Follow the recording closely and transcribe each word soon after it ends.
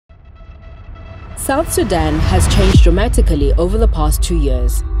South Sudan has changed dramatically over the past 2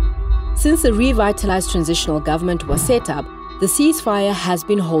 years. Since the revitalized transitional government was set up, the ceasefire has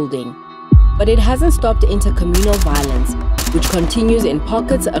been holding. But it hasn't stopped intercommunal violence, which continues in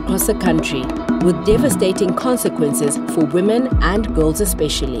pockets across the country, with devastating consequences for women and girls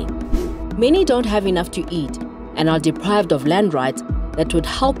especially. Many don't have enough to eat and are deprived of land rights that would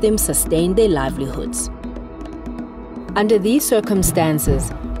help them sustain their livelihoods. Under these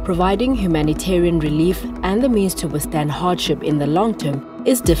circumstances, providing humanitarian relief and the means to withstand hardship in the long term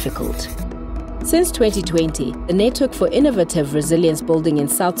is difficult. Since 2020, the Network for Innovative Resilience Building in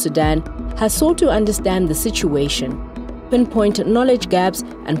South Sudan has sought to understand the situation, pinpoint knowledge gaps,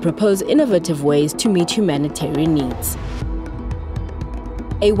 and propose innovative ways to meet humanitarian needs.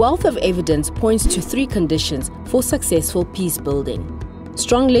 A wealth of evidence points to 3 conditions for successful peace building: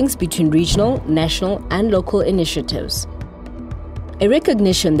 strong links between regional, national, and local initiatives; a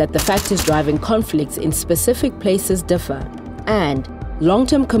recognition that the factors driving conflicts in specific places differ; and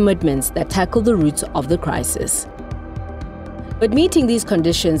long-term commitments that tackle the roots of the crisis. But meeting these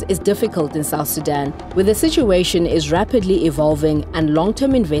conditions is difficult in South Sudan, where the situation is rapidly evolving and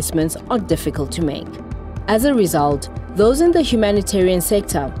long-term investments are difficult to make. As a result, those in the humanitarian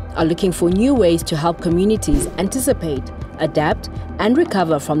sector are looking for new ways to help communities anticipate, adapt, and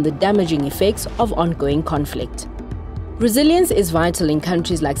recover from the damaging effects of ongoing conflict. Resilience is vital in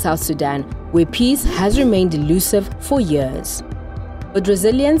countries like South Sudan, where peace has remained elusive for years. But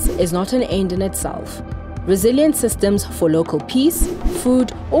resilience is not an end in itself. Resilient systems for local peace,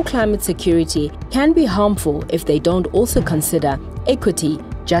 food, or climate security can be harmful if they don't also consider equity,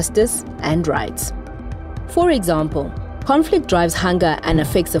 justice, and rights. For example, conflict drives hunger and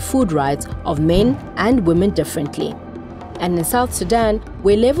affects the food rights of men and women differently. And in South Sudan,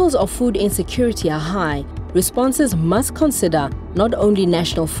 where levels of food insecurity are high, responses must consider not only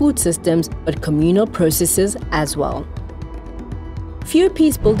national food systems but communal processes as well. Few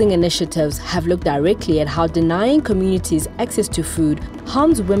peace-building initiatives have looked directly at how denying communities access to food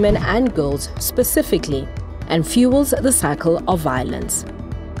harms women and girls specifically and fuels the cycle of violence.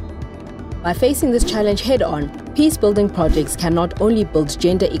 By facing this challenge head-on, peace-building projects can not only build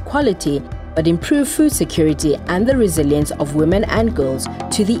gender equality but improve food security and the resilience of women and girls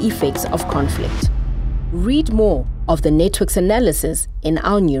to the effects of conflict. Read more of the network's analysis in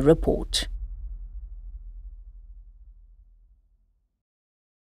our new report.